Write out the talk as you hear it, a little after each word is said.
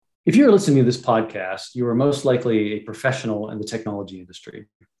If you're listening to this podcast, you are most likely a professional in the technology industry.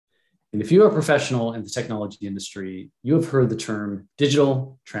 And if you are a professional in the technology industry, you have heard the term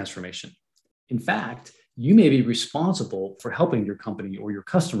digital transformation. In fact, you may be responsible for helping your company or your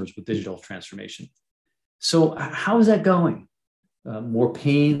customers with digital transformation. So, how is that going? More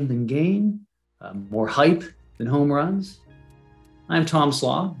pain than gain? More hype than home runs? I'm Tom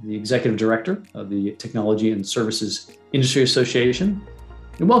Slaw, the Executive Director of the Technology and Services Industry Association.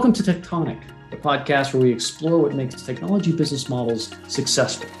 And welcome to Tectonic, the podcast where we explore what makes technology business models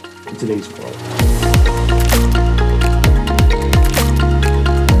successful in today's world.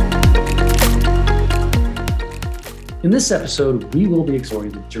 In this episode, we will be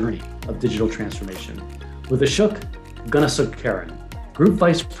exploring the journey of digital transformation with Ashok Gunasekaran, Group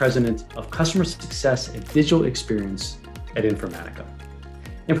Vice President of Customer Success and Digital Experience at Informatica.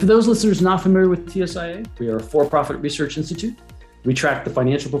 And for those listeners not familiar with TSIA, we are a for-profit research institute. We track the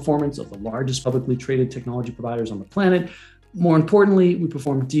financial performance of the largest publicly traded technology providers on the planet. More importantly, we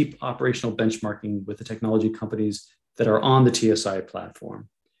perform deep operational benchmarking with the technology companies that are on the TSIA platform.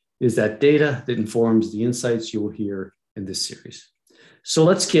 It is that data that informs the insights you will hear in this series. So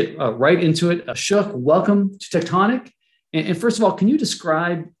let's get right into it. Ashok, welcome to Tectonic. And first of all, can you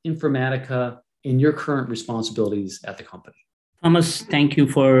describe Informatica and your current responsibilities at the company? Thomas, thank you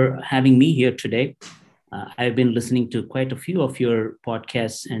for having me here today. I've been listening to quite a few of your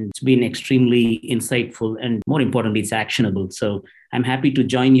podcasts, and it's been extremely insightful, and more importantly, it's actionable. So I'm happy to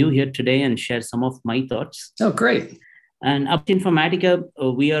join you here today and share some of my thoughts. Oh, great. And at Informatica,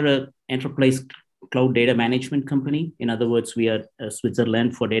 we are an enterprise cloud data management company. In other words, we are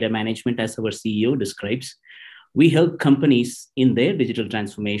Switzerland for data management, as our CEO describes. We help companies in their digital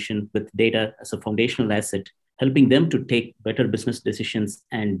transformation with data as a foundational asset, helping them to take better business decisions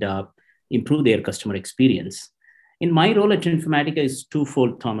and improve their customer experience. In my role at Informatica is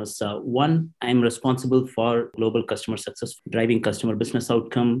twofold, Thomas. One, I'm responsible for global customer success, driving customer business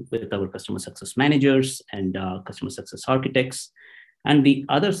outcome with our customer success managers and customer success architects. And the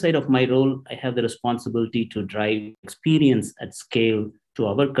other side of my role, I have the responsibility to drive experience at scale to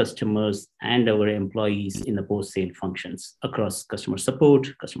our customers and our employees in the post-sale functions across customer support,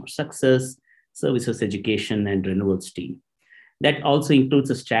 customer success, services, education, and renewals team. That also includes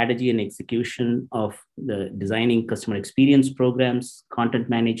a strategy and execution of the designing customer experience programs,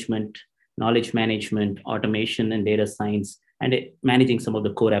 content management, knowledge management, automation and data science, and managing some of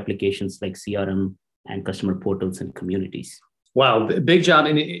the core applications like CRM and customer portals and communities. Wow, big job.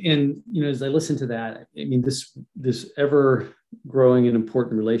 And as I listen to that, I mean, this ever growing and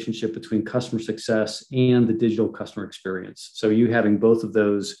important relationship between customer success and the digital customer experience. So you having both of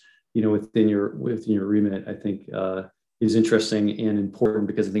those, within your remit, I think is interesting and important,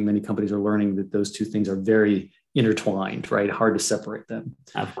 because I think many companies are learning that those two things are very intertwined, right? Hard to separate them.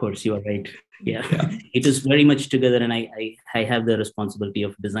 Of course, you are right. Yeah. It is very much together. And I have the responsibility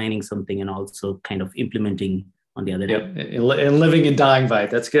of designing something and also kind of implementing on the other end. And living and dying by it.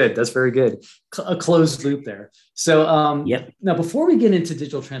 That's good. That's very good. A closed loop there. So now, before we get into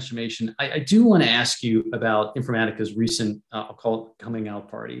digital transformation, I do want to ask you about Informatica's recent, I'll call it coming out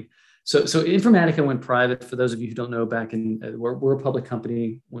party. So Informatica went private. For those of you who don't know, back in we're a public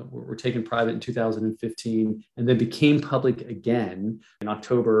company. We're taken private in 2015, and then became public again in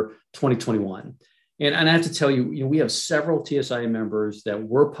October 2021. And I have to tell you, we have several TSIA members that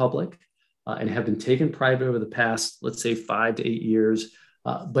were public and have been taken private over the past, let's say, 5 to 8 years,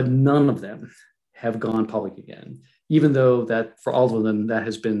 but none of them have gone public again, even though that for all of them, that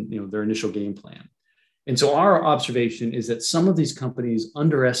has been their initial game plan. And so our observation is that some of these companies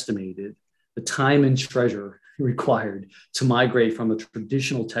underestimated the time and treasure required to migrate from a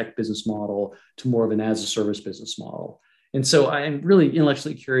traditional tech business model to more of an as-a-service business model. And so I am really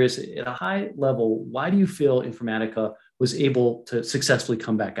intellectually curious, at a high level, why do you feel Informatica was able to successfully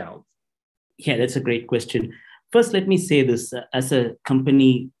come back out? Yeah, that's a great question. First, let me say this. As a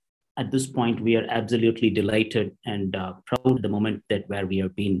company, at this point, we are absolutely delighted and proud of the moment that where we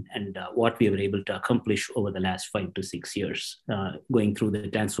have been and what we were able to accomplish over the last 5 to 6 years, going through the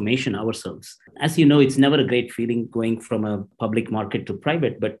transformation ourselves. As you know, it's never a great feeling going from a public market to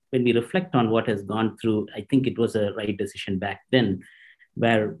private, but when we reflect on what has gone through, I think it was a right decision back then,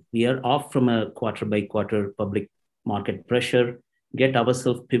 where we are off from a quarter by quarter public market pressure, get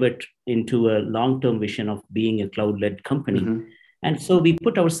ourselves pivot into a long-term vision of being a cloud-led company. Mm-hmm. And so we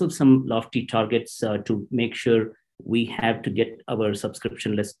put ourselves some lofty targets to make sure we have to get our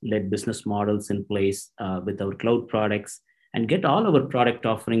subscription-led business models in place with our cloud products and get all our product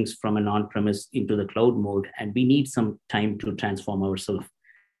offerings from an on-premise into the cloud mode. And we need some time to transform ourselves.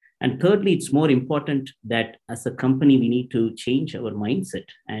 And thirdly, it's more important that as a company, we need to change our mindset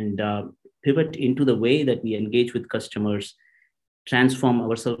and pivot into the way that we engage with customers, transform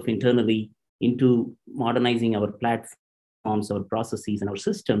ourselves internally into modernizing our platforms, our processes, and our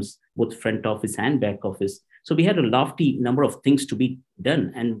systems, both front office and back office. So we had a lofty number of things to be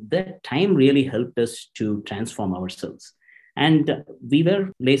done, and that time really helped us to transform ourselves. And we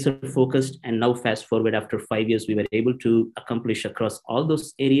were laser focused. And now, fast forward after 5 years, we were able to accomplish across all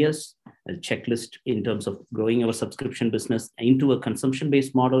those areas a checklist in terms of growing our subscription business into a consumption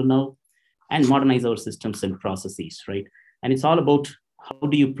based model now and modernize our systems and processes, right? And it's all about how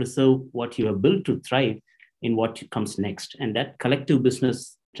do you preserve what you have built to thrive in what comes next. And that collective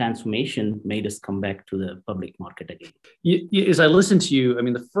business transformation made us come back to the public market again. As I listen to you, I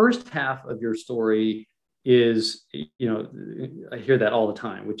mean, the first half of your story is, I hear that all the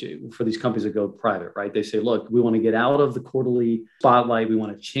time, which for these companies that go private, right? They say, look, we want to get out of the quarterly spotlight. We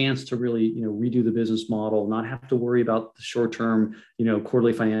want a chance to really, redo the business model, not have to worry about the short-term,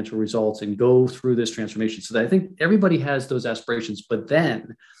 quarterly financial results and go through this transformation. So I think everybody has those aspirations, but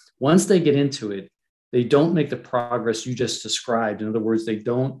then once they get into it, they don't make the progress you just described. In other words, they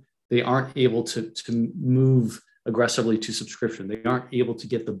aren't able to move aggressively to subscription. They aren't able to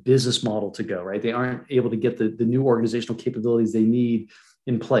get the business model to go, right? They aren't able to get the new organizational capabilities they need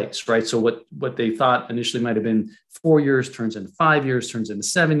in place, right? So what they thought initially might have been 4 years turns into 5 years, turns into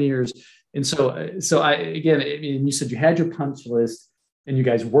 7 years. And so you said you had your punch list and you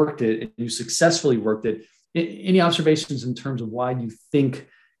guys worked it and you successfully worked it. Any observations in terms of why you think,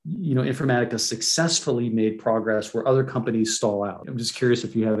 Informatica successfully made progress where other companies stall out? I'm just curious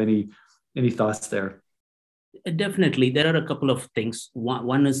if you have any thoughts there. Definitely. There are a couple of things.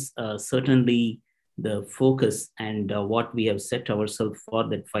 One is certainly the focus and what we have set ourselves for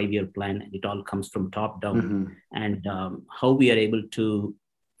that 5-year plan. It all comes from top down, and how we are able to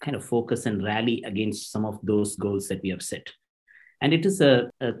kind of focus and rally against some of those goals that we have set. And it is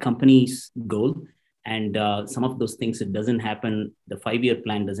a company's goal. And some of those things, it doesn't happen. The 5-year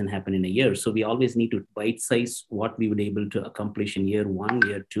plan doesn't happen in a year. So we always need to bite size what we would be able to accomplish in year 1,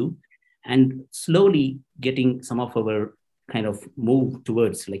 year 2. And slowly getting some of our kind of move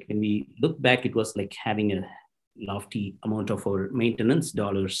towards, like when we look back, it was like having a lofty amount of our maintenance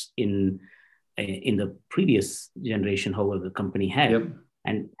dollars in the previous generation, however the company had. Yep.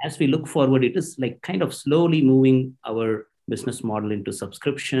 And as we look forward, it is like kind of slowly moving our business model into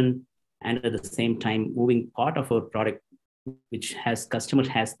subscription, and at the same time moving part of our product, which customer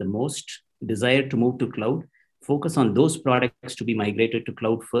has the most desire to move to cloud, focus on those products to be migrated to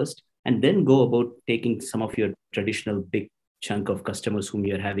cloud first, and then go about taking some of your traditional big chunk of customers whom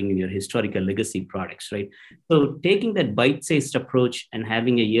you're having in your historical legacy products, right? So taking that bite-sized approach and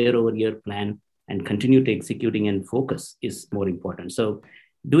having a year-over-year plan and continue to executing and focus is more important. So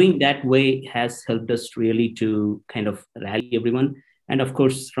doing that way has helped us really to kind of rally everyone. And of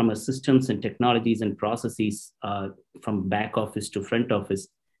course, from a systems and technologies and processes, from back office to front office,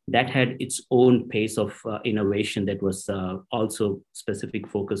 that had its own pace of innovation that was also specific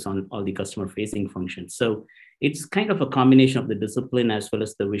focus on all the customer facing functions. So it's kind of a combination of the discipline as well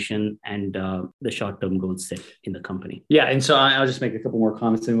as the vision and the short-term goals set in the company. Yeah, and so I'll just make a couple more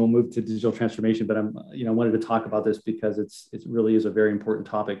comments and we'll move to digital transformation. But I wanted to talk about this because it really is a very important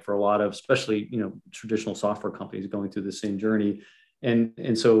topic for a lot of, especially traditional software companies going through the same journey.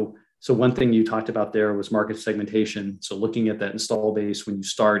 And so one thing you talked about there was market segmentation. So looking at that install base when you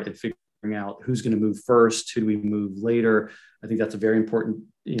start and figuring out who's going to move first, who do we move later. I think that's a very important,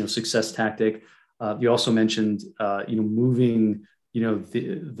 success tactic. You also mentioned, moving,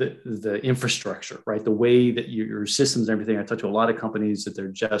 the infrastructure, right? The way that your systems and everything. I talked to a lot of companies that they're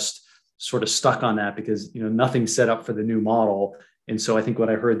just sort of stuck on that because, nothing's set up for the new model. And so I think what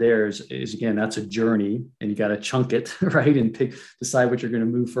I heard there is again, that's a journey and you got to chunk it, right? And decide what you're going to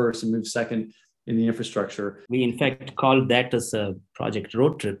move first and move second in the infrastructure. We in fact called that as a project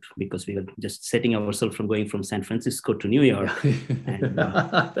road trip because we were just setting ourselves from going from San Francisco to New York. And,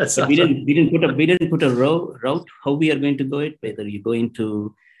 we didn't put a route how we are going to go it, whether you go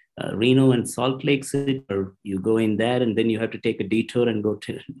into Reno and Salt Lake City, or you go in there and then you have to take a detour and go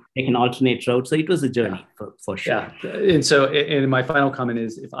to take an alternate route. So it was a journey for sure. Yeah. And so, and my final comment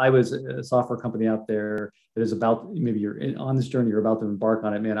is, if I was a software company out there that is about, maybe you're on this journey, you're about to embark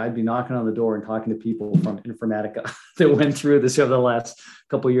on it, man, I'd be knocking on the door and talking to people from Informatica that went through this over the last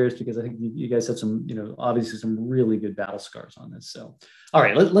couple of years, because I think you guys have some, obviously some really good battle scars on this. So, all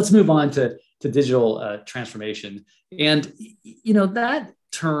right, let's move on to digital transformation. And, that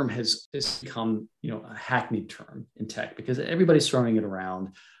term has become, a hackneyed term in tech because everybody's throwing it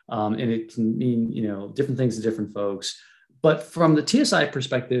around, and it can mean, different things to different folks. But from the TSI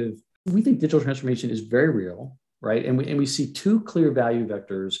perspective, we think digital transformation is very real, right? And we see two clear value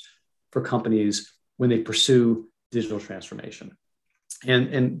vectors for companies when they pursue digital transformation.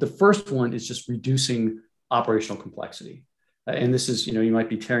 And the first one is just reducing operational complexity. And this is, you might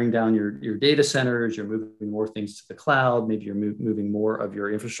be tearing down your data centers, you're moving more things to the cloud, maybe you're moving more of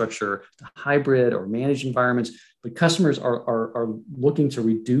your infrastructure to hybrid or managed environments, but customers are looking to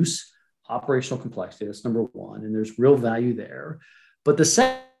reduce operational complexity. That's number one, and there's real value there. But the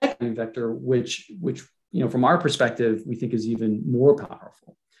second vector, which from our perspective, we think is even more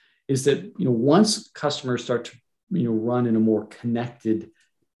powerful, is that once customers start to run in a more connected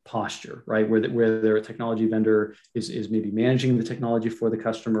posture, right, where their technology vendor is maybe managing the technology for the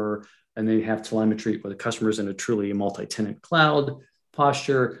customer, and they have telemetry where the customer is in a truly multi-tenant cloud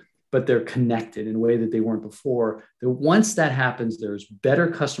posture, but they're connected in a way that they weren't before. That once that happens, there's better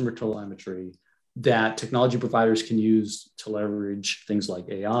customer telemetry that technology providers can use to leverage things like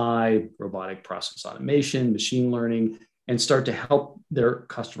AI, robotic process automation, machine learning, and start to help their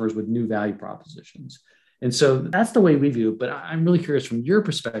customers with new value propositions. And so that's the way we view it. But I'm really curious from your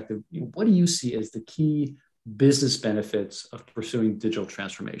perspective, what do you see as the key business benefits of pursuing digital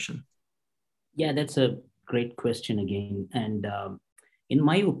transformation? Yeah, that's a great question again. And in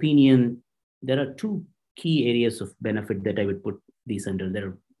my opinion, there are two key areas of benefit that I would put these under. There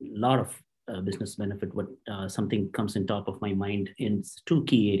are a lot of business benefit, but something comes in top of my mind in two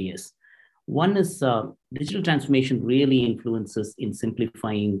key areas. One is digital transformation really influences in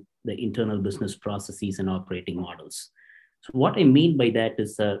simplifying the internal business processes and operating models. So what I mean by that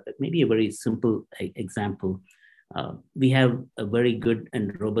is maybe a very simple example. We have a very good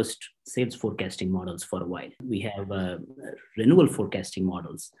and robust sales forecasting models for a while. We have renewal forecasting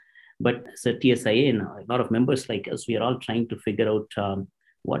models. But as a TSIA and a lot of members like us, we are all trying to figure out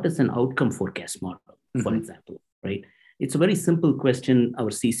what is an outcome forecast model, for example, right? It's a very simple question our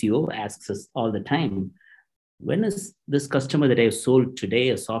CCO asks us all the time. When is this customer that I have sold today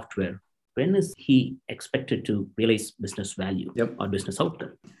a software, when is he expected to realize business value or business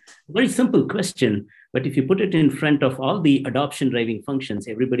outcome? Very simple question, but if you put it in front of all the adoption driving functions,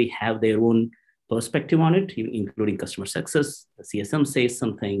 everybody have their own perspective on it, including customer success. The CSM says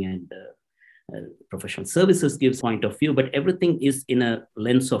something and professional services gives point of view, but everything is in a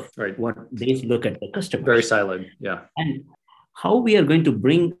lens of what they look at the customer. Very siloed, yeah. And how we are going to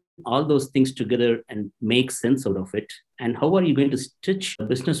bring all those things together and make sense out of it, and how are you going to stitch a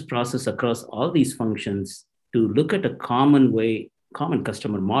business process across all these functions to look at a common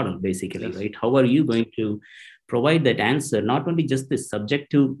customer model, basically, right? How are you going to provide that answer, not only just the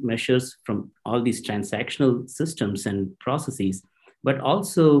subjective measures from all these transactional systems and processes, but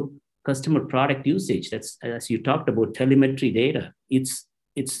also customer product usage. That's, as you talked about, telemetry data. It's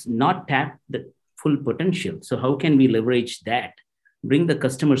not tapped the full potential. So how can we leverage that? Bring the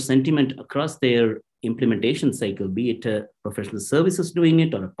customer sentiment across their implementation cycle, be it a professional services doing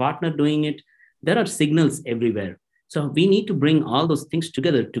it or a partner doing it. There are signals everywhere. So we need to bring all those things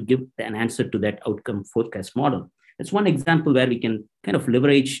together to give an answer to that outcome forecast model. That's one example where we can kind of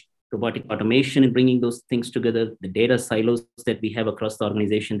leverage robotic automation in bringing those things together, the data silos that we have across the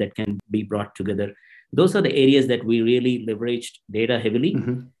organization that can be brought together. Those are the areas that we really leveraged data heavily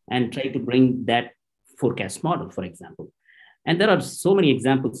and try to bring that forecast model, for example. And there are so many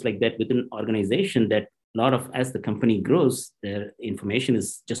examples like that within organization that a lot of, as the company grows, the information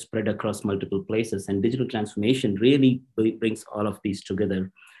is just spread across multiple places, and digital transformation really brings all of these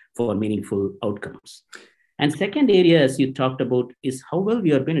together for meaningful outcomes. And second area, as you talked about, is how well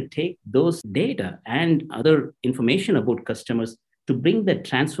we are going to take those data and other information about customers to bring the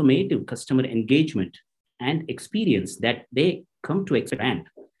transformative customer engagement and experience that they come to expand.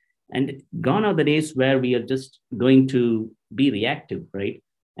 And gone are the days where we are just going to be reactive, right?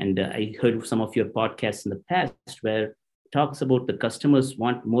 And I heard some of your podcasts in the past where it talks about the customers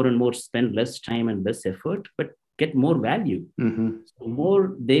want more and more, spend less time and less effort, but get more value. So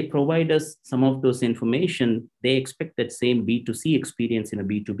more they provide us some of those information, they expect that same B2C experience in a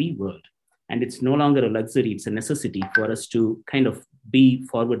B2B world. And it's no longer a luxury, it's a necessity for us to kind of be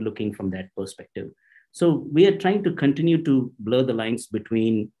forward-looking from that perspective. So we are trying to continue to blur the lines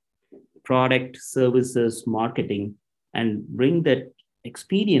between product, services, marketing, and bring that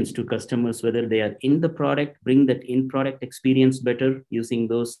experience to customers, whether they are in the product, bring that in-product experience better using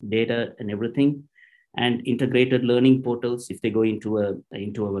those data and everything, and integrated learning portals. If they go into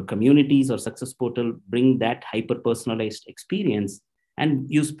our communities or success portal, bring that hyper-personalized experience and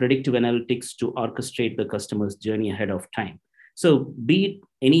use predictive analytics to orchestrate the customer's journey ahead of time. So be it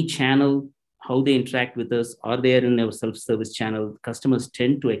any channel, how they interact with us, or they are in our self-service channel, customers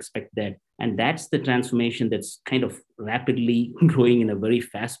tend to expect that. And that's the transformation that's kind of rapidly growing in a very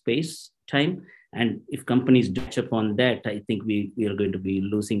fast-paced time. And if companies touch upon that, I think we are going to be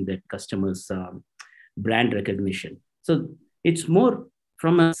losing that customer's brand recognition. So it's more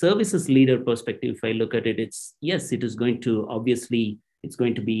from a services leader perspective. If I look at it, it's yes, it is going to obviously, it's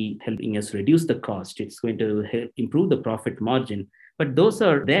going to be helping us reduce the cost. It's going to help improve the profit margin. But those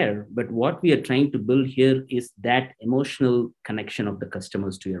are there. But what we are trying to build here is that emotional connection of the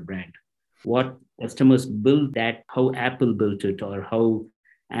customers to your brand. What customers build that, how Apple built it, or how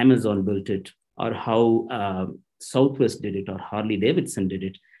Amazon built it, or how Southwest did it, or Harley Davidson did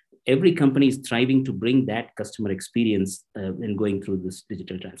it. Every company is striving to bring that customer experience when going through this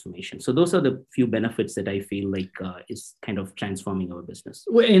digital transformation. So those are the few benefits that I feel like is kind of transforming our business.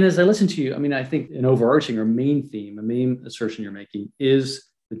 Well, and as I listen to you, I mean, I think an overarching or main theme, a main assertion you're making is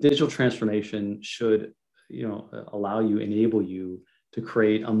the digital transformation should, allow you, enable you to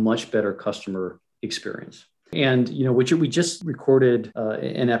create a much better customer experience. And, we just recorded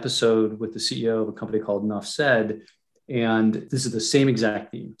an episode with the CEO of a company called Enough Said. And this is the same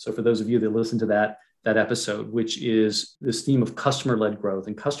exact theme. So for those of you that listen to that episode, which is this theme of customer-led growth,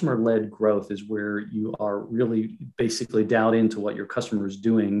 and customer-led growth is where you are really basically dialed into what your customer is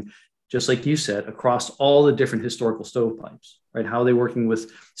doing, just like you said, across all the different historical stovepipes, right? How are they working with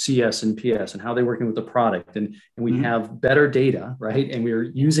CS and PS, and how are they working with the product? And we have better data, right? And we're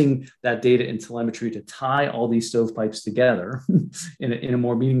using that data and telemetry to tie all these stovepipes together in a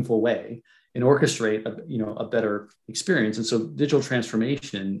more meaningful way and orchestrate a better experience. And so digital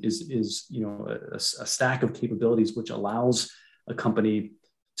transformation is a stack of capabilities which allows a company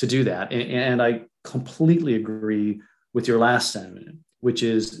to do that. And I completely agree with your last sentiment, which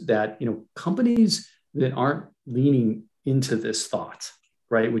is that companies that aren't leaning into this thought,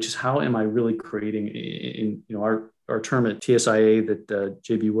 right, which is how am I really creating in our term at TSIA that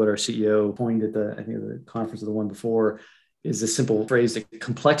JB Wood, our CEO, coined at the conference of the one before, is the simple phrase that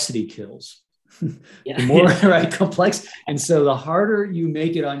complexity kills. Yeah. The more right, complex. And so the harder you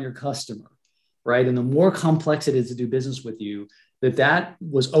make it on your customer, right, and the more complex it is to do business with you, that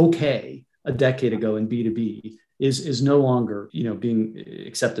was okay a decade ago in B2B is no longer being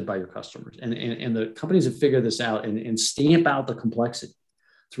accepted by your customers. And the companies that figure this out and stamp out the complexity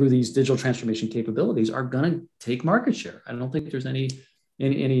through these digital transformation capabilities are going to take market share. I don't think there's any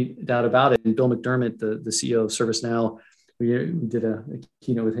doubt about it. And Bill McDermott, the CEO of ServiceNow, we did a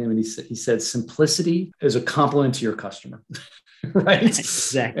keynote with him, and he said simplicity is a compliment to your customer, right?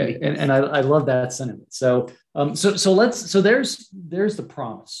 Exactly. And I love that sentiment. So there's the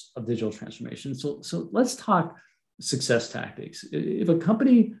promise of digital transformation. So let's talk success tactics. If a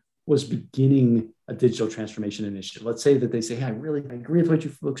company was beginning a digital transformation initiative, let's say that they say, hey, I really agree with what you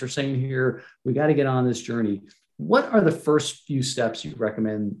folks are saying here. We got to get on this journey. What are the first few steps you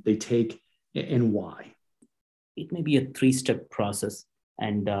recommend they take, and why? It may be a 3-step process.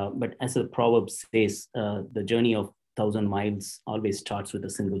 And but as the proverb says, the journey of 1,000 miles always starts with a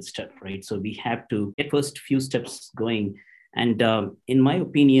single step, right? So we have to get first few steps going. And in my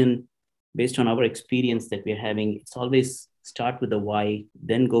opinion, based on our experience that we're having, it's always start with the why,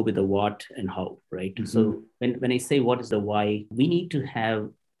 then go with the what and how, right? Mm-hmm. So when I say what is the why, we need to have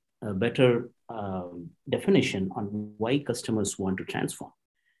a better definition on why customers want to transform.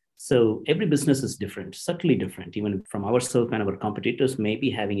 So every business is different, subtly different, even from ourselves and our competitors may be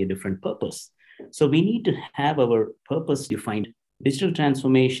having a different purpose. So we need to have our purpose defined. Digital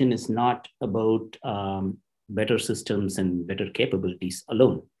transformation is not about better systems and better capabilities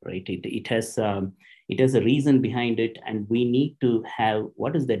alone, right? It has a reason behind it, and we need to have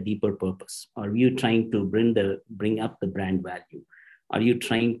what is the deeper purpose. Are you trying to bring up the brand value? Are you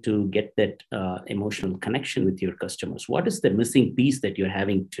trying to get that emotional connection with your customers? What is the missing piece that you're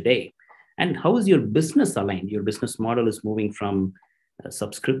having today? And how is your business aligned? Your business model is moving from a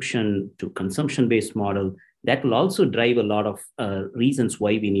subscription to consumption-based model. That will also drive a lot of reasons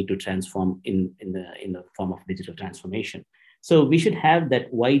why we need to transform in the form of digital transformation. So we should have that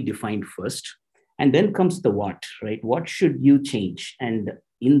why defined first, and then comes the what, right? What should you change? And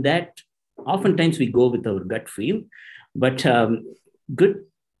in that, oftentimes we go with our gut feel, but good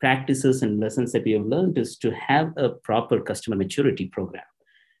practices and lessons that we have learned is to have a proper customer maturity program.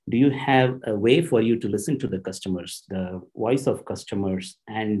 Do you have a way for you to listen to the customers, the voice of customers,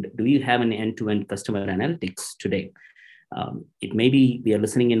 and do you have an end-to-end customer analytics today? It may be we are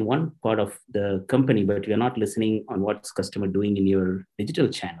listening in one part of the company, but we are not listening on what's customer doing in your digital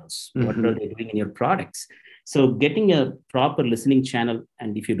channels. Mm-hmm. What are they doing in your products? So getting a proper listening channel,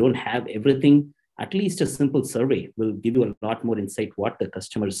 and if you don't have everything, at least a simple survey will give you a lot more insight what the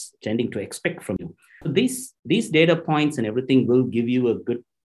customers tending to expect from you. So these data points and everything will give you a good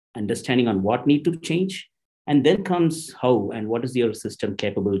understanding on what need to change. And then comes how and what is your system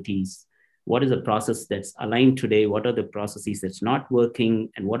capabilities? What is the process that's aligned today? What are the processes that's not working?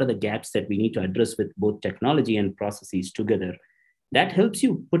 And what are the gaps that we need to address with both technology and processes together? That helps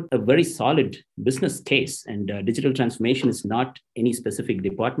you put a very solid business case. And digital transformation is not any specific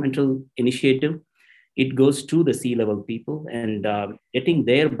departmental initiative. It goes to the C-level people, and getting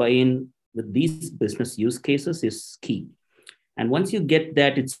their buy-in with these business use cases is key. And once you get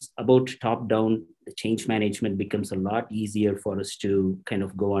that, it's about top-down. The change management becomes a lot easier for us to kind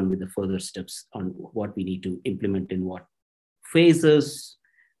of go on with the further steps on what we need to implement in what phases.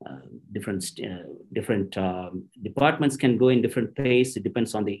 Different departments can go in different pace. It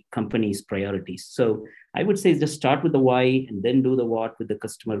depends on the company's priorities. So I would say just start with the why and then do the what with the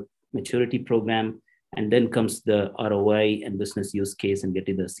customer maturity program. And then comes the ROI and business use case and get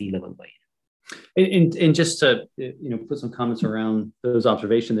to the C-level buy-in. And just to put some comments around those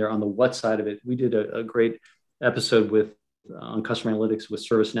observations there on the what side of it, we did a great episode with on customer analytics with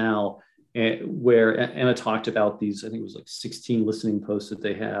ServiceNow, where Emma talked about these, I think it was like 16 listening posts that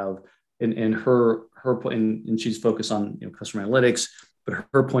they have, and her point, and she's focused on customer analytics, but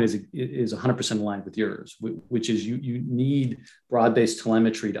her point is 100% aligned with yours, which is you need broad-based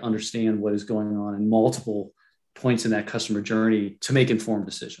telemetry to understand what is going on in multiple points in that customer journey to make informed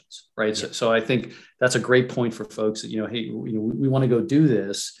decisions, right? Yeah. So I think that's a great point for folks that, hey, we want to go do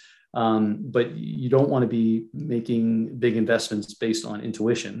this, but you don't want to be making big investments based on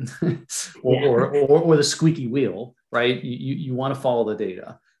intuition or the squeaky wheel, right? You want to follow the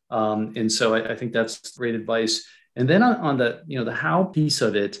data. And so I think that's great advice. And then on the, the how piece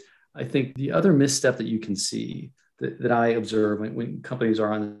of it, I think the other misstep that you can see that I observe when companies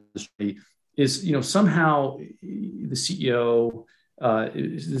are on this journey is, somehow the CEO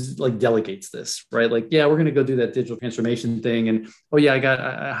is like delegates this, right? Like, yeah, we're going to go do that digital transformation thing. And, oh yeah,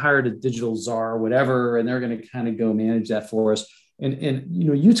 I hired a digital czar or whatever, and they're going to kind of go manage that for us. And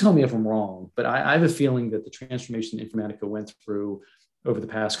you tell me if I'm wrong, but I have a feeling that the transformation Informatica went through over the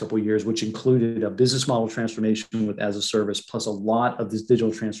past couple of years, which included a business model transformation with as a service, plus a lot of this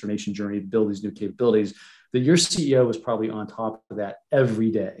digital transformation journey to build these new capabilities, that your CEO was probably on top of that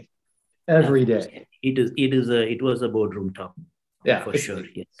every day. Every day. It was a boardroom talk. Yeah, for sure.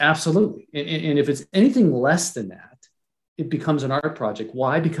 Yes. Absolutely. And if it's anything less than that, it becomes an art project.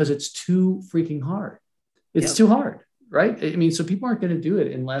 Why? Because it's too freaking hard. It's too hard, right? I mean, so people aren't going to do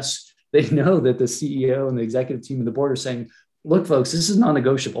it unless they know that the CEO and the executive team and the board are saying, look, folks, this is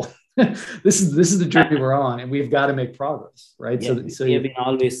non-negotiable. This is the journey we're on, and we've got to make progress, right? Yeah, so we have been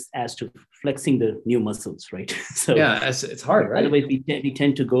always asked to flexing the new muscles, right? So yeah, it's hard, right? Otherwise, we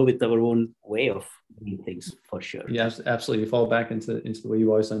tend to go with our own way of doing things, for sure. Yeah, absolutely. You fall back into the way you've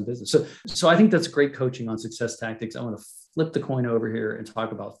always done business. So I think that's great coaching on success tactics. I want to flip the coin over here and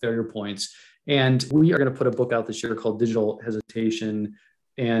talk about failure points. And we are going to put a book out this year called Digital Hesitation.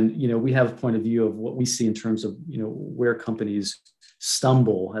 And, we have a point of view of what we see in terms of, where companies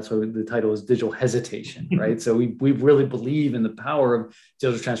stumble. That's why the title is Digital Hesitation, right? So we really believe in the power of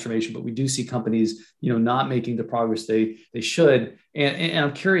digital transformation, but we do see companies, not making the progress they should. And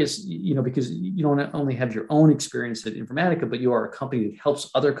I'm curious, because you don't only have your own experience at Informatica, but you are a company that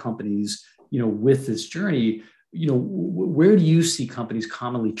helps other companies, with this journey. Where do you see companies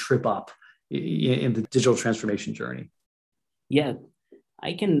commonly trip up in the digital transformation journey? Yeah.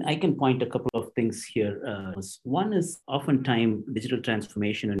 I can point a couple of things here. One is oftentimes digital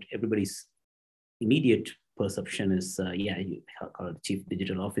transformation and everybody's immediate perception is, you call it chief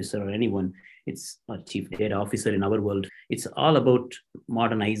digital officer or anyone. It's a chief data officer in our world. It's all about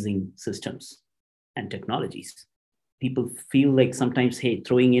modernizing systems and technologies. People feel like sometimes, hey,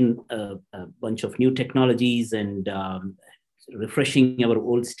 throwing in a bunch of new technologies and refreshing our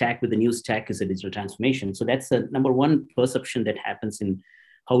old stack with the new stack is a digital transformation. So that's the number one perception that happens in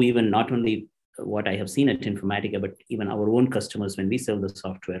how even not only what I have seen at Informatica, but even our own customers, when we sell the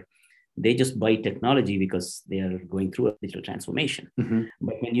software, they just buy technology because they are going through a digital transformation. Mm-hmm.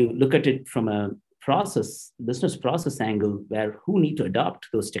 But when you look at it from a business process angle, where who need to adopt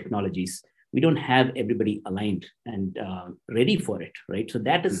those technologies, we don't have everybody aligned and ready for it, right? So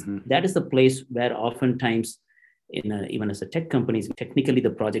that is the place where oftentimes even as a tech companies, technically the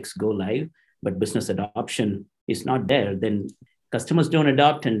projects go live, but business adoption is not there. Then customers don't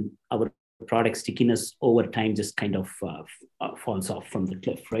adopt, and our product stickiness over time just kind of falls off from the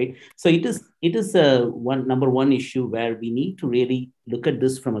cliff, right? So it is a number one issue where we need to really look at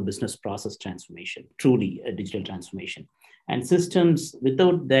this from a business process transformation, truly a digital transformation. And systems,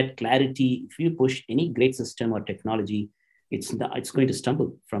 without that clarity, if you push any great system or technology, it's going to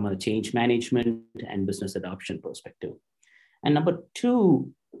stumble from a change management and business adoption perspective. And number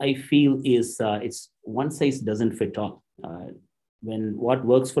two, I feel is it's one size doesn't fit all. When what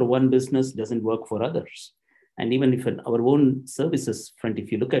works for one business doesn't work for others. And even if in our own services front,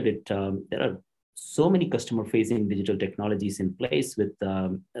 if you look at it, there are so many customer-facing digital technologies in place with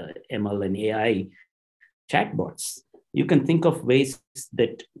ML and AI chatbots. You can think of ways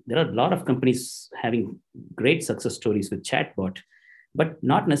that there are a lot of companies having great success stories with chatbot, but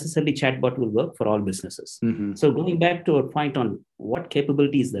not necessarily chatbot will work for all businesses. Mm-hmm. So going back to a point on what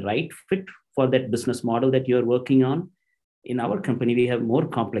capability is the right fit for that business model that you're working on, in our company, we have more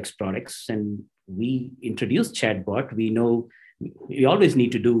complex products and we introduce chatbot. We know we always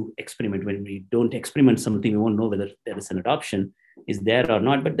need to do experiment. When we don't experiment something, we won't know whether there is an adoption is there or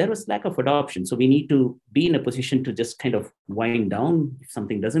not, but there was lack of adoption. So we need to be in a position to just kind of wind down. If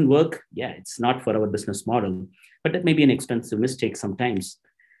something doesn't work, yeah, it's not for our business model, but that may be an expensive mistake sometimes.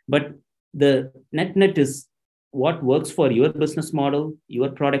 But the net is what works for your business model, your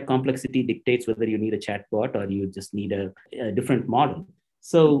product complexity dictates whether you need a chatbot or you just need a different model.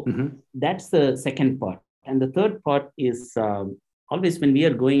 So that's the second part. And the third part is always when we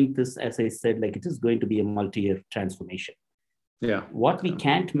are going this, as I said, like it is going to be a multi-year transformation. Yeah. What we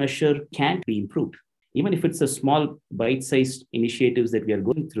can't measure can't be improved. Even if it's a small bite-sized initiatives that we are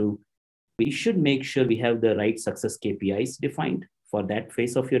going through, we should make sure we have the right success KPIs defined for that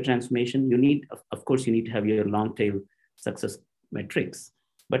phase of your transformation. You need, of course, you need to have your long tail success metrics,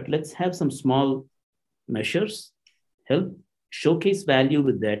 but let's have some small measures, help showcase value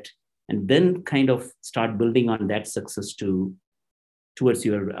with that, and then kind of start building on that success towards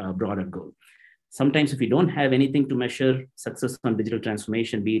your broader goal. Sometimes if you don't have anything to measure success on digital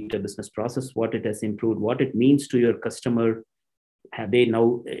transformation, be it a business process, what it has improved, what it means to your customer, have they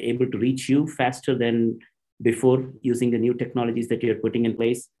now able to reach you faster than before using the new technologies that you're putting in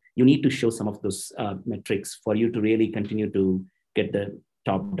place, you need to show some of those metrics for you to really continue to get the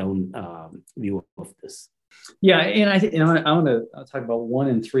top-down view of this. Yeah, and I want to talk about 1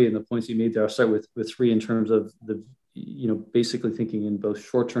 and 3 and the points you made there. I'll start with 3 in terms of the, basically thinking in both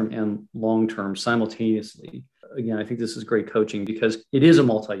short-term and long-term simultaneously. Again, I think this is great coaching because it is a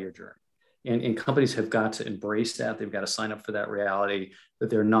multi-year journey. And companies have got to embrace that. They've got to sign up for that reality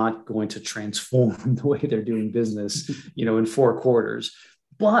that they're not going to transform the way they're doing business, in 4 quarters.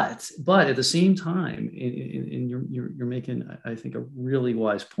 But at the same time, and you're making, I think, a really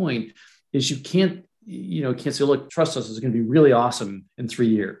wise point, is you can't say, look, trust us, it's going to be really awesome in 3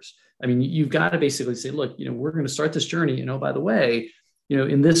 years. I mean, you've got to basically say, look, we're going to start this journey. By the way,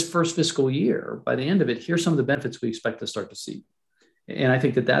 in this first fiscal year, by the end of it, here's some of the benefits we expect to start to see. And I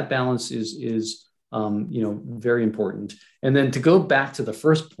think that balance is very important. And then to go back to the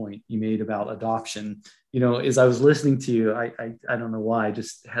first point you made about adoption, as I was listening to you, I don't know why, I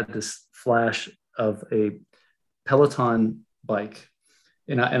just had this flash of a Peloton bike,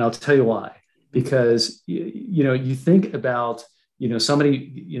 and I'll tell you why. Because you think about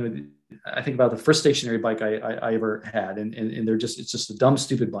somebody, I think about the first stationary bike I ever had, and it's just a dumb,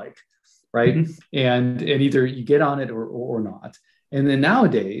 stupid bike, right? Mm-hmm. And either you get on it or not. And then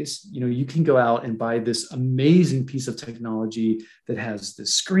nowadays, you can go out and buy this amazing piece of technology that has the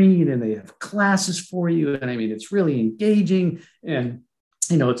screen and they have classes for you. And I mean, it's really engaging and,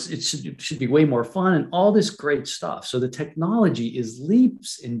 it should be way more fun and all this great stuff. So the technology is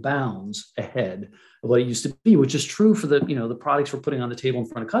leaps and bounds ahead of what it used to be, which is true for the products we're putting on the table in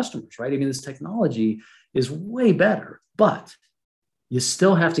front of customers, right? I mean, this technology is way better, but you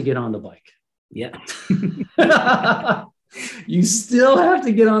still have to get on the bike. Yeah. You still have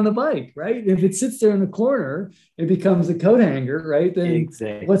to get on the bike, right? If it sits there in the corner, it becomes a coat hanger, right? Then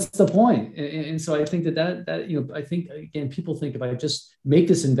exactly. What's the point? And so I think that I think, again, people think if I just make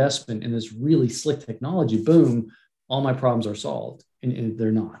this investment in this really slick technology, boom, all my problems are solved. And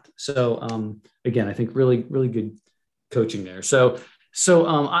they're not. So again, I think really, really good coaching there. So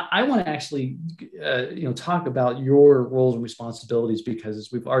I want to actually, talk about your roles and responsibilities because as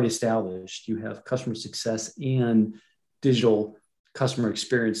we've already established, you have customer success and digital customer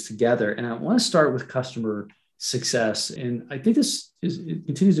experience together. And I want to start with customer success. And I think it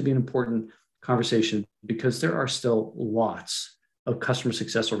continues to be an important conversation because there are still lots of customer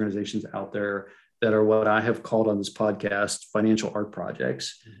success organizations out there that are what I have called on this podcast, financial art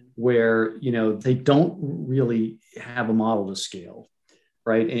projects, where, they don't really have a model to scale,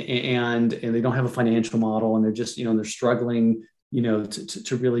 right? And they don't have a financial model and they're just, they're struggling,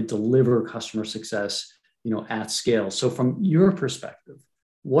 to really deliver customer success at scale. So from your perspective,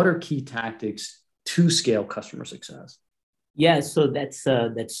 what are key tactics to scale customer success? Yeah, so that's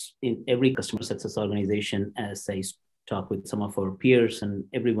in every customer success organization, as I talk with some of our peers and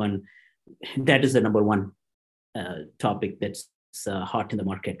everyone, that is the number one topic that's hot in the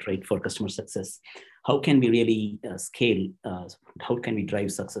market, right, for customer success. How can we really scale? How can we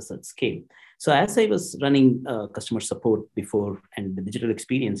drive success at scale? So as I was running customer support before, and the digital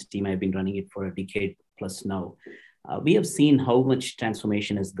experience team, I've been running it for a decade plus now. We have seen how much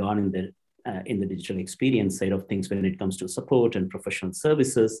transformation has gone in the digital experience side of things when it comes to support and professional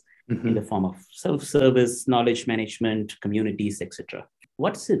services in the form of self-service, knowledge management, communities, etc.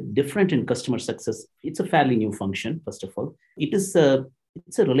 What's different in customer success? It's a fairly new function, first of all. It's a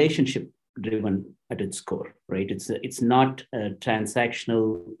relationship driven at its core, right? It's not a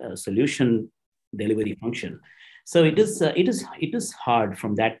transactional solution delivery function. So it is hard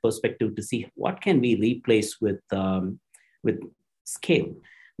from that perspective to see what can we replace with scale.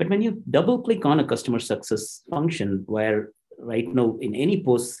 But when you double click on a customer success function, where right now in any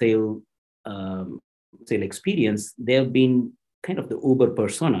post-sale sale experience, they have been kind of the Uber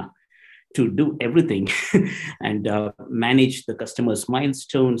persona to do everything and manage the customer's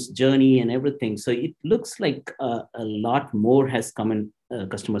milestones, journey, and everything. So it looks like a lot more has come in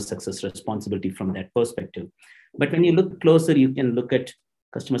customer success responsibility from that perspective. But when you look closer, you can look at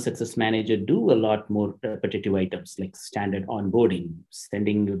customer success manager do a lot more repetitive items like standard onboarding,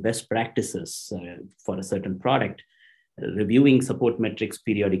 sending best practices for a certain product, reviewing support metrics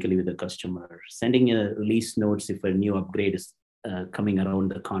periodically with the customer, sending a release notes if a new upgrade is coming around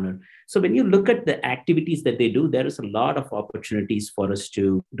the corner. So when you look at the activities that they do, there is a lot of opportunities for us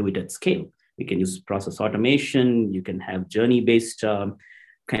to do it at scale. You can use process automation. You can have journey-based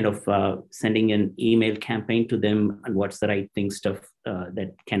kind of sending an email campaign to them and what's the right thing stuff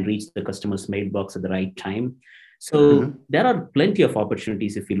that can reach the customer's mailbox at the right time. So there are plenty of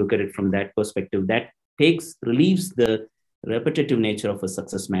opportunities if you look at it from that perspective. That relieves the repetitive nature of a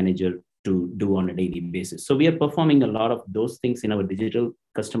success manager to do on a daily basis. So we are performing a lot of those things in our digital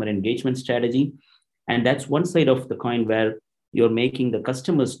customer engagement strategy. And that's one side of the coin where you're making the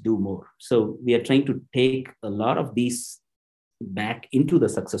customers do more. So we are trying to take a lot of these back into the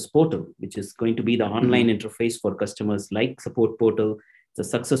success portal, which is going to be the online interface for customers like support portal. It's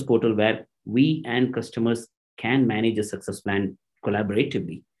a success portal where we and customers can manage a success plan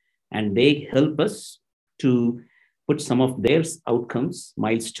collaboratively. And they help us to put some of their outcomes,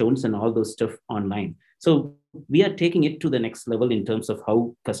 milestones, and all those stuff online. So we are taking it to the next level in terms of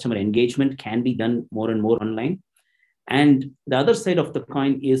how customer engagement can be done more and more online. And the other side of the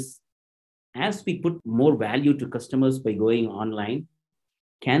coin is, as we put more value to customers by going online,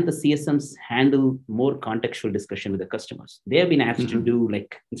 can the CSMs handle more contextual discussion with the customers? They have been asked to do,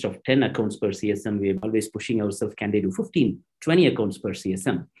 like, instead of 10 accounts per CSM, we're always pushing ourselves, can they do 15, 20 accounts per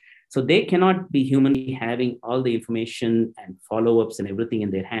CSM? So they cannot be humanly having all the information and follow-ups and everything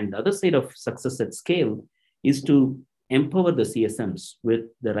in their hand. The other side of success at scale is to empower the CSMs with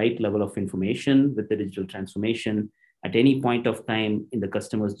the right level of information, with the digital transformation at any point of time in the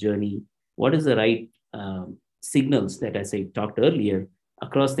customer's journey. What is the right signals that, as I talked earlier,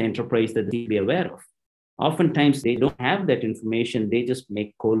 across the enterprise that they need to be aware of? Oftentimes, they don't have that information. They just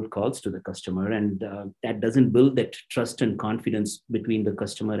make cold calls to the customer, and that doesn't build that trust and confidence between the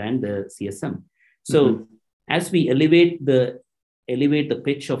customer and the CSM. So as we elevate the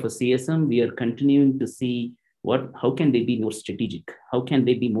pitch of a CSM, we are continuing to see how can they be more strategic? How can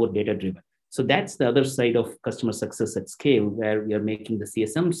they be more data-driven? So that's the other side of customer success at scale, where we are making the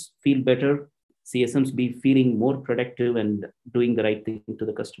CSMs feel better, CSMs be feeling more productive and doing the right thing to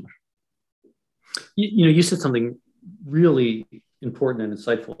the customer. You said something really important and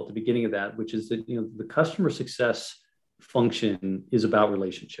insightful at the beginning of that, which is that the customer success function is about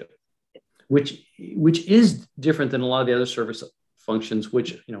relationship, which is different than a lot of the other service functions,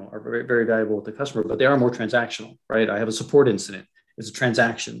 which are very, very valuable with the customer, but they are more transactional, right? I have a support incident. It's a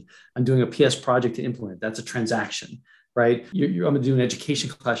transaction. I'm doing a PS project to implement. That's a transaction, right? I'm going to do an education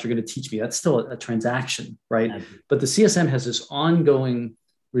class. You're going to teach me. That's still a transaction, right? Absolutely. But the CSM has this ongoing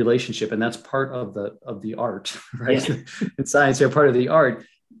relationship, and that's part of the art, right? Yeah. In science, they're part of the art.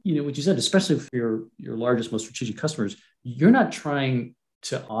 What you said, especially for your largest, most strategic customers, you're not trying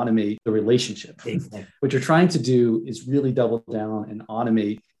to automate the relationship. Exactly. What you're trying to do is really double down and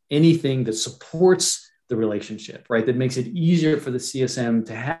automate anything that supports the relationship, right? That makes it easier for the CSM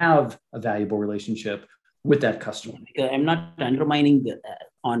to have a valuable relationship with that customer. I'm not undermining the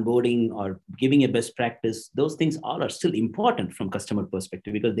onboarding or giving a best practice. Those things all are still important from customer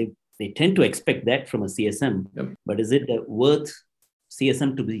perspective, because they tend to expect that from a CSM. Yep. But is it worth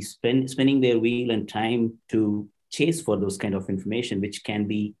CSM to be spending their wheel and time to chase for those kind of information, which can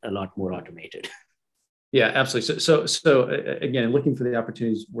be a lot more automated? Yeah, absolutely. So again, looking for the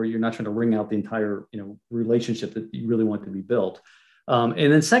opportunities where you're not trying to wring out the entire relationship that you really want to be built.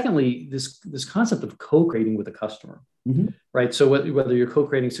 And then secondly, this concept of co-creating with the customer, right? So whether you're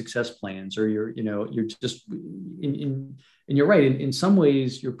co-creating success plans or you're just and you're right. In some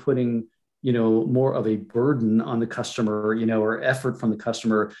ways, you're putting, more of a burden on the customer, or effort from the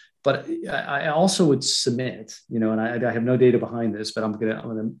customer. But I also would submit, and I have no data behind this, but I'm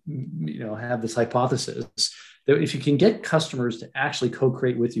gonna, have this hypothesis that if you can get customers to actually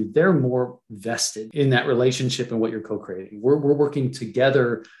co-create with you, they're more vested in that relationship and what you're co-creating. We're working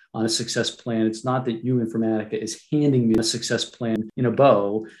together on a success plan. It's not that you, Informatica, is handing me a success plan in a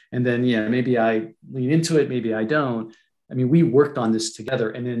bow, and then maybe I lean into it, maybe I don't. I mean, we worked on this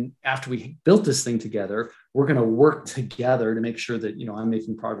together, and then after we built this thing together, we're going to work together to make sure that I'm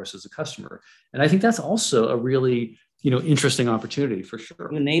making progress as a customer. And I think that's also a really interesting opportunity for sure.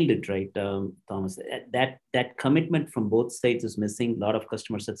 You nailed it, right, Thomas. That commitment from both sides is missing. A lot of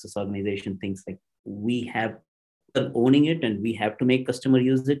customer success organization thinks like we have owning it and we have to make customer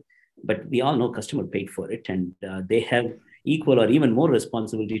use it, but we all know customer paid for it, and they have equal or even more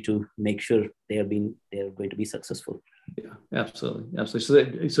responsibility to make sure they're going to be successful. Yeah,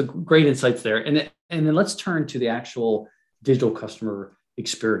 absolutely. So great insights there. And then let's turn to the actual digital customer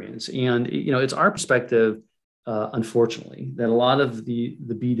experience. And it's our perspective, unfortunately, that a lot of the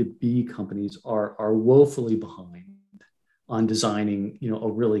B2B companies are woefully behind on designing a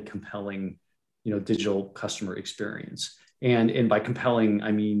really compelling digital customer experience. And by compelling,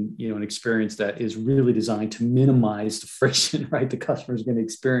 I mean, an experience that is really designed to minimize the friction, right? The customer is going to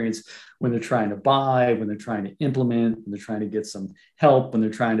experience when they're trying to buy, when they're trying to implement, when they're trying to get some help, when they're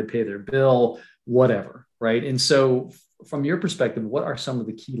trying to pay their bill, whatever, right? And so from your perspective, what are some of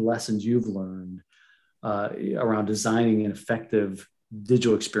the key lessons you've learned around designing an effective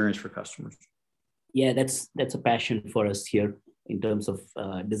digital experience for customers? Yeah, that's a passion for us here in terms of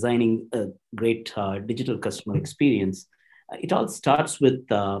designing a great digital customer experience. It all starts with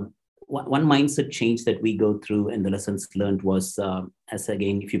one mindset change that we go through, and the lessons learned was,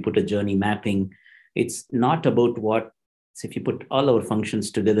 if you put a journey mapping, it's not about so if you put all our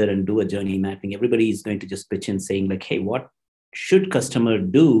functions together and do a journey mapping, everybody is going to just pitch in saying like, hey, what should customer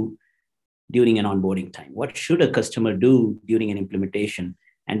do during an onboarding time? What should a customer do during an implementation?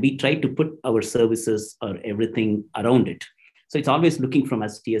 And we try to put our services or everything around it. So it's always looking from,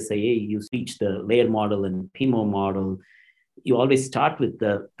 as TSIA, you teach the layer model and PMO model. You always start with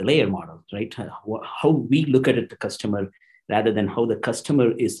the layer model, right? How we look at it, the customer, rather than how the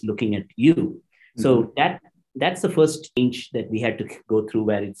customer is looking at you. Mm-hmm. So that's the first change that we had to go through,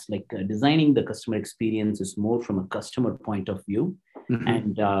 where it's like designing the customer experience is more from a customer point of view, mm-hmm.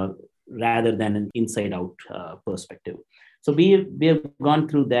 and rather than an inside out perspective. So we have gone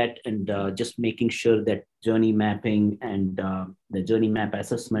through that, and just making sure that journey mapping and the journey map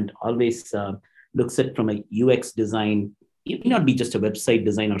assessment always looks at from a UX design. It may not be just a website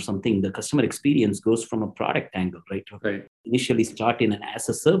design or something. The customer experience goes from a product angle, right? Right. Initially start in an as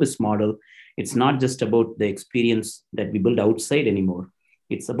a service model. It's not just about the experience that we build outside anymore.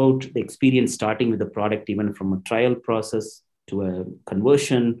 It's about the experience starting with the product, even from a trial process to a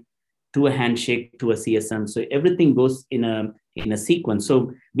conversion, to a handshake, to a CSM. So everything goes in a sequence.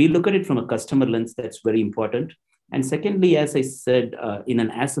 So we look at it from a customer lens. That's very important. And secondly, as I said, in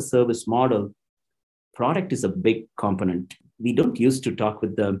an as a service model, product is a big component. We don't used to talk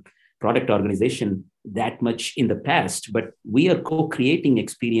with the product organization that much in the past, but we are co-creating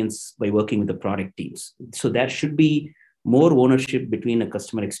experience by working with the product teams. So there should be more ownership between a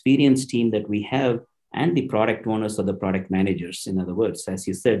customer experience team that we have and the product owners or the product managers. In other words, as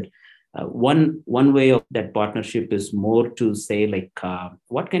you said, one way of that partnership is more to say like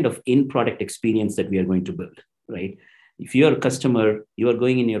what kind of in-product experience that we are going to build, right? If you're a customer, you are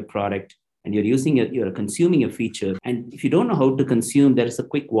going in your product and you're using it, you're consuming a feature. And if you don't know how to consume, there is a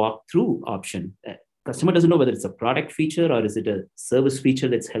quick walkthrough option. Customer doesn't know whether it's a product feature or is it a service feature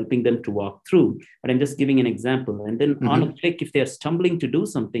that's helping them to walk through. But I'm just giving an example. And then on a click, if they're stumbling to do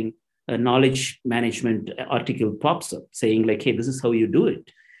something, a knowledge management article pops up saying like, hey, this is how you do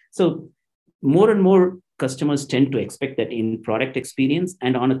it. So more and more customers tend to expect that in product experience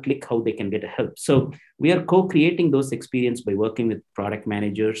and on a click how they can get help. So we are co-creating those experience by working with product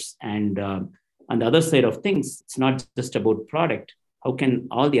managers. And on the other side of things, it's not just about product. How can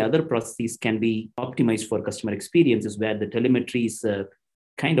all the other processes can be optimized for customer experiences where the telemetry is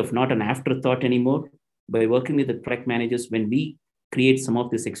kind of not an afterthought anymore. By working with the product managers, when we create some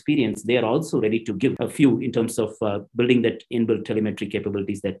of this experience, they are also ready to give a few in terms of building that inbuilt telemetry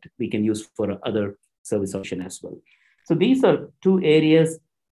capabilities that we can use for other service option as well. So these are two areas,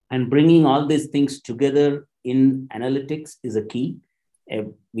 and bringing all these things together in analytics is a key.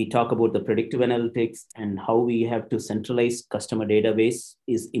 We talk about the predictive analytics and how we have to centralize customer database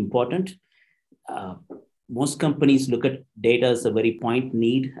is important. most companies look at data as a very point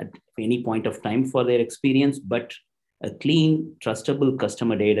need at any point of time for their experience, but a clean, trustable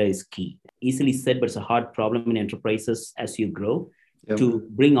customer data is key. Easily said, but it's a hard problem in enterprises as you grow. Yep. To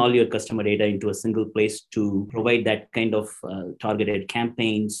bring all your customer data into a single place to provide that kind of targeted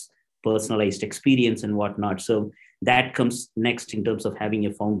campaigns, personalized experience and whatnot. So that comes next in terms of having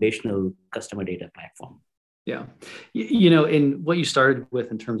a foundational customer data platform. Yeah. In what you started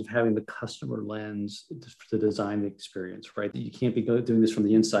with in terms of having the customer lens to design the experience, right? You can't be doing this from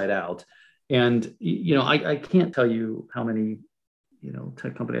the inside out. And, I can't tell you how many,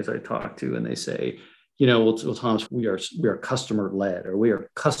 tech companies I talk to and they say, well, Thomas, we are customer led or we are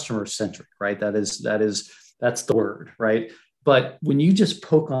customer centric, right? That's the word, right? But when you just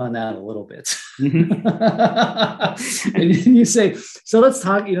poke on that a little bit, mm-hmm. and you say, so let's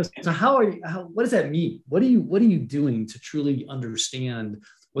talk, so what does that mean? What are you doing to truly understand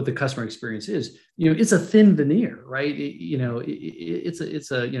what the customer experience is? It's a thin veneer, right? It's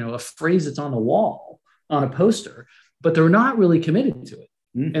a phrase that's on the wall, on a poster, but they're not really committed to it.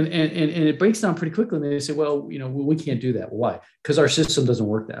 Mm-hmm. And it breaks down pretty quickly. And they say, well, we can't do that. Why? Because our system doesn't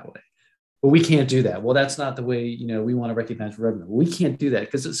work that way. Well, we can't do that. Well, that's not the way, we want to recognize revenue. We can't do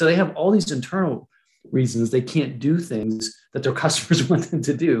that so they have all these internal reasons they can't do things that their customers want them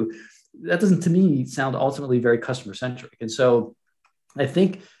to do. That doesn't, to me, sound ultimately very customer centric. And so I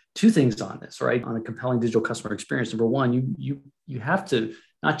think two things on this, right? On a compelling digital customer experience. Number one, you have to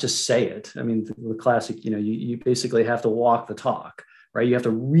not just say it. I mean, the classic, you basically have to walk the talk, right? You have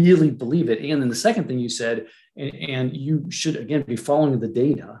to really believe it. And then the second thing you said, and you should, again, be following the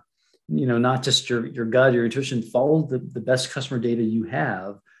data, not just your gut, your intuition, follow the best customer data you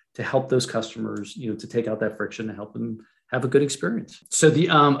have to help those customers, to take out that friction and help them have a good experience. So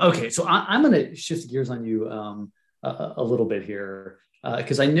okay, so I'm going to shift gears on you a little bit here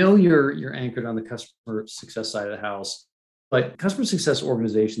because I know you're anchored on the customer success side of the house, but customer success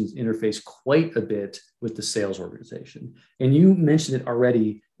organizations interface quite a bit with the sales organization. And you mentioned it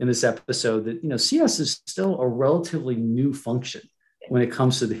already in this episode that, CS is still a relatively new function when it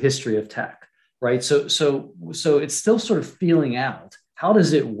comes to the history of tech, right? So it's still sort of feeling out. How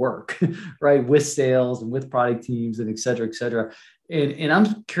does it work, right? With sales and with product teams and et cetera, et cetera. And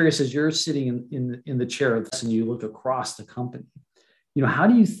I'm curious, as you're sitting in the chair of this and you look across the company, how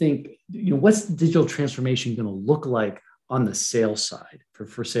do you think, what's digital transformation going to look like on the sales side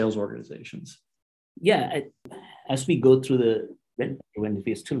for sales organizations? Yeah, as we go through when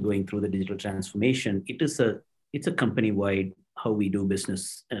we're still going through the digital transformation, it's a company-wide how we do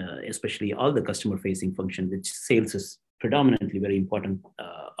business, especially all the customer-facing function, which sales is predominantly very important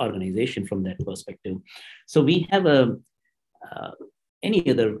organization from that perspective. So we have any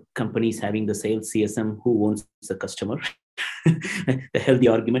other companies having the sales CSM who owns the customer. The healthy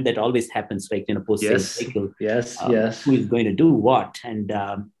argument that always happens, right, in a post-sales cycle. Yes. Who is going to do what? And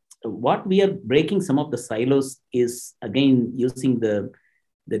what we are breaking some of the silos is, again, using the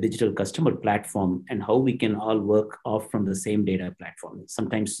digital customer platform and how we can all work off from the same data platform.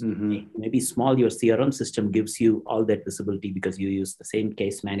 Sometimes maybe small, your CRM system gives you all that visibility because you use the same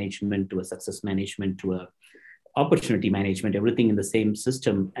case management to a success management to a opportunity management, everything in the same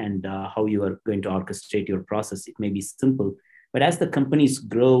system, and how you are going to orchestrate your process. It may be simple, but as the companies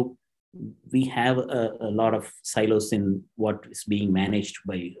grow, we have a lot of silos in what is being managed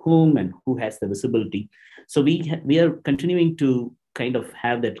by whom and who has the visibility. So we are continuing to kind of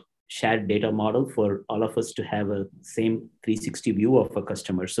have that shared data model for all of us to have a same 360 view of a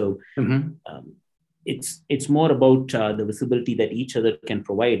customer. So it's more about the visibility that each other can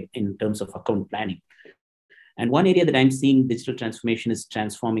provide in terms of account planning. And one area that I'm seeing digital transformation is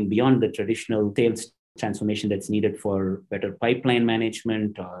transforming beyond the traditional sales transformation that's needed for better pipeline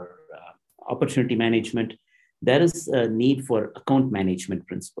management or opportunity management. There is a need for account management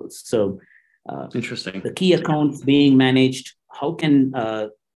principles. So interesting. The key accounts being managed, how can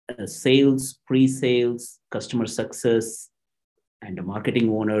sales, pre-sales, customer success, and a marketing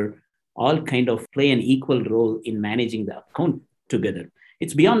owner all kind of play an equal role in managing the account together?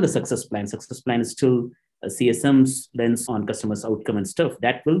 It's beyond the success plan. Success plan is still a CSM's lens on customers' outcome and stuff.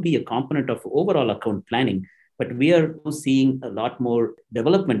 That will be a component of overall account planning. But we are seeing a lot more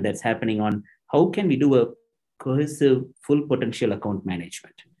development that's happening on how can we do a cohesive, full potential account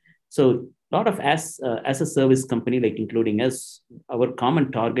management. So a lot of as a service company, like including us, our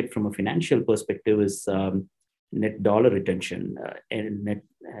common target from a financial perspective is net dollar retention and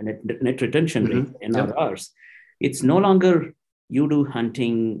net retention rate, NRRs. It's no longer you do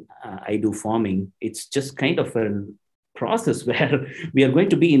hunting, I do farming. It's just kind of a process where we are going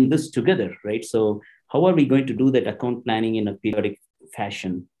to be in this together, right? So how are we going to do that account planning in a periodic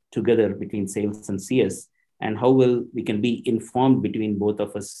fashion together between sales and CS? and how will we can be informed between both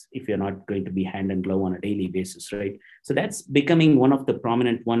of us if you're not going to be hand and glove on a daily basis, right? So that's becoming one of the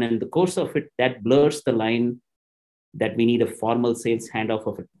prominent one. In the course of it, that blurs the line that we need a formal sales handoff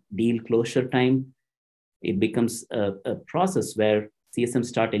of a deal closure time. It becomes a process where CSMs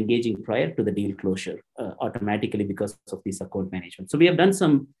start engaging prior to the deal closure automatically because of this account management. So we have done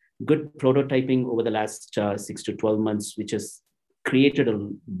some good prototyping over the last 6 to 12 months, which has created a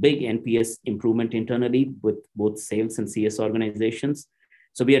big NPS improvement internally with both sales and CS organizations.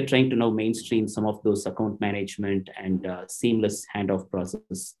 So we are trying to now mainstream some of those account management and seamless handoff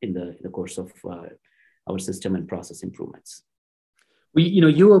process in the course of our system and process improvements.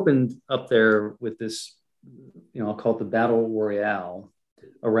 You opened up there with this, I'll call it the battle royale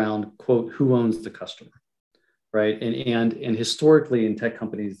around, quote, who owns the customer, right? And historically in tech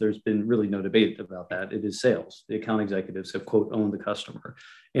companies, there's been really no debate about that. It is sales. The account executives have, quote, owned the customer.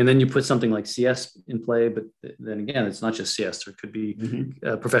 And then you put something like CS in play, but then again, it's not just CS. There could be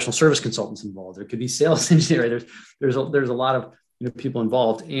professional service consultants involved. There could be sales engineers. There's a lot of people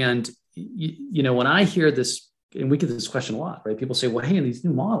involved. And when I hear this, and we get this question a lot, right? People say, well, hey, in these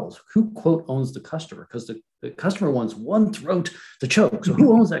new models, who, quote, owns the customer? Because the customer wants one throat to choke. So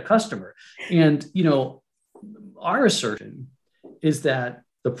who owns that customer? And, our assertion is that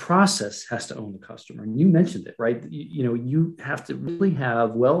the process has to own the customer. And you mentioned it, right? You have to really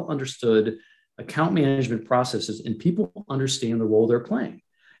have well understood account management processes and people understand the role they're playing.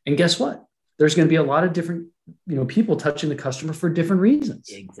 And guess what? There's going to be a lot of different, people touching the customer for different reasons.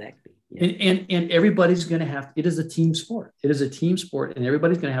 Exactly. Yeah. And everybody's going to have, it is a team sport. It is a team sport, and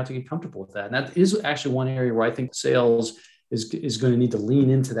everybody's going to have to get comfortable with that. And that is actually one area where I think sales is going to need to lean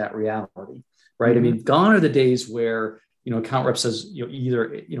into that reality, right? I mean, gone are the days where, account rep says,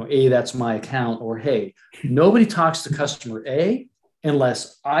 either, A, that's my account, or, hey, nobody talks to customer A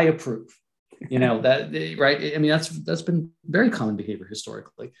unless I approve. That, right? I mean, that's been very common behavior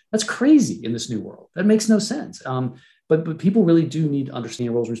historically. That's crazy in this new world. That makes no sense. But people really do need to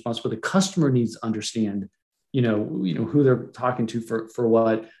understand roles and responsibility. The customer needs to understand, who they're talking to for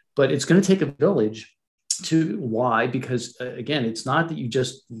what. But it's going to take a village. Why? Because again, it's not that you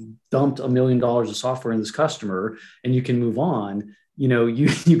just dumped $1 million of software in this customer and you can move on.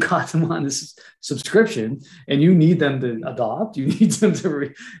 You got them on this subscription, and you need them to adopt. You need them to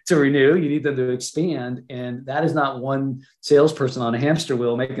renew. You need them to expand, and that is not one salesperson on a hamster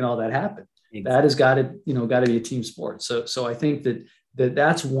wheel making all that happen. Exactly. That has got to be a team sport. So I think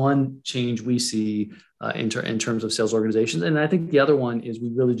that's one change we see in terms of sales organizations. And I think the other one is we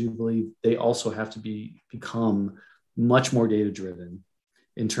really do believe they also have to become much more data driven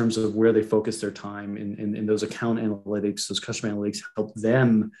in terms of where they focus their time, and those account analytics, those customer analytics help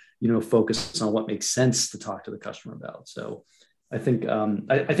them, focus on what makes sense to talk to the customer about. So I think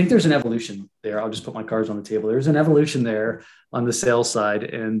there's an evolution there. I'll just put my cards on the table. There's an evolution there on the sales side,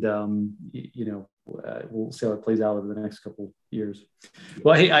 and we'll see how it plays out over the next couple of years.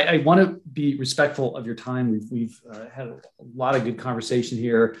 Well, hey, I want to be respectful of your time. We've had a lot of good conversation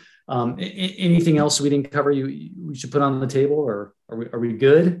here. Anything else we didn't cover we should put on the table, or are we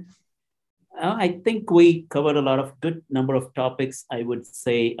good? I think we covered a lot of good number of topics. I would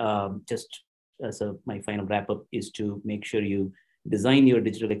say just as my final wrap up is to make sure you design your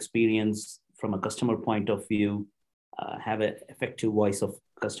digital experience from a customer point of view, have an effective voice of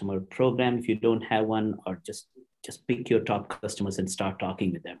customer program if you don't have one, or just pick your top customers and start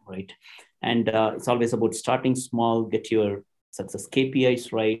talking with them, right? And it's always about starting small, get your success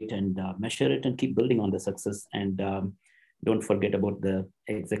KPIs right, and measure it and keep building on the success. And don't forget about the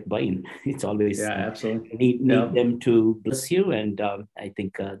exec buy-in. It's always absolutely need them to bless you. And I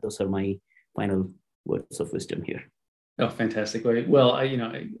think those are my final words of wisdom here. Oh, fantastic. Well,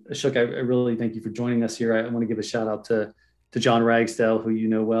 Ashok, I really thank you for joining us here. I want to give a shout out to John Ragsdale, who you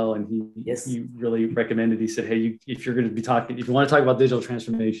know well, and he really recommended. He said, hey, if you want to talk about digital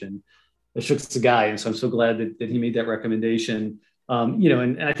transformation, Ashok's the guy. And so I'm so glad that he made that recommendation.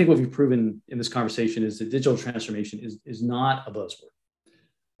 And I think what we've proven in this conversation is that digital transformation is not a buzzword,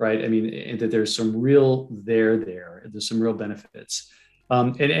 right? I mean, and that there's some real there's some real benefits.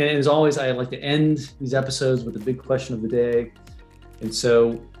 And as always, I like to end these episodes with the big question of the day. And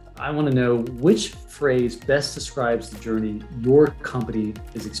so I want to know, which phrase best describes the journey your company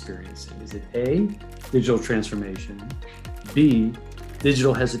is experiencing? Is it A, digital transformation, B,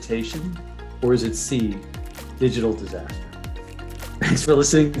 digital hesitation, or is it C, digital disaster? Thanks for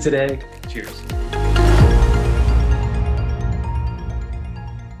listening today. Cheers.